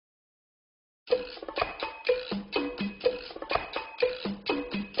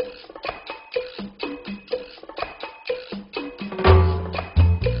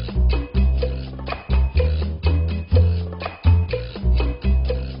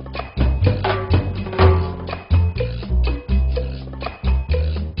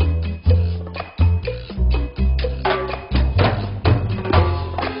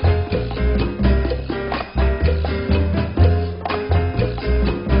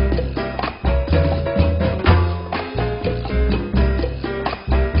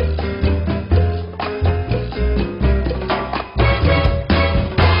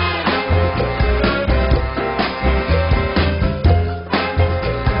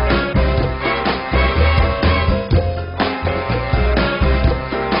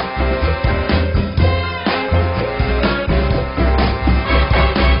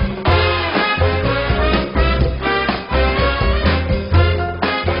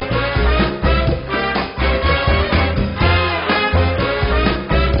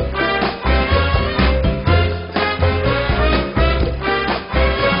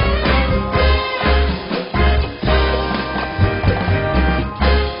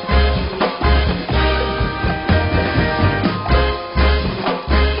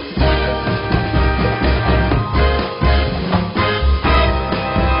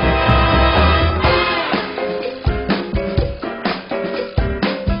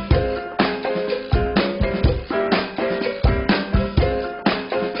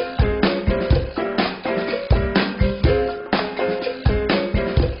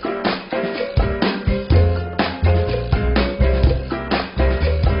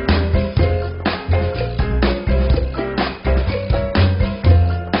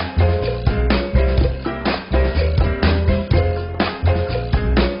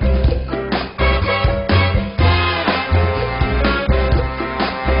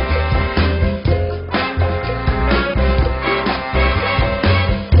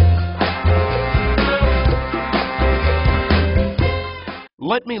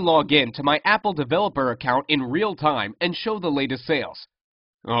Let me log in to my Apple developer account in real time and show the latest sales.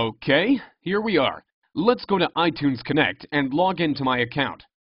 Okay, here we are. Let's go to iTunes Connect and log into my account.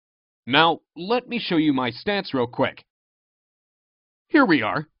 Now, let me show you my stats real quick. Here we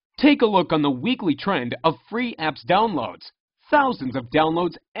are. Take a look on the weekly trend of free apps downloads. Thousands of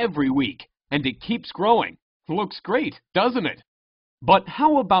downloads every week, and it keeps growing. Looks great, doesn't it? But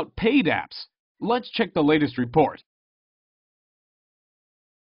how about paid apps? Let's check the latest report.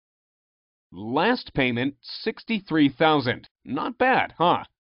 Last payment, $63,000. Not bad, huh?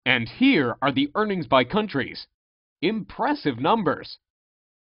 And here are the earnings by countries. Impressive numbers.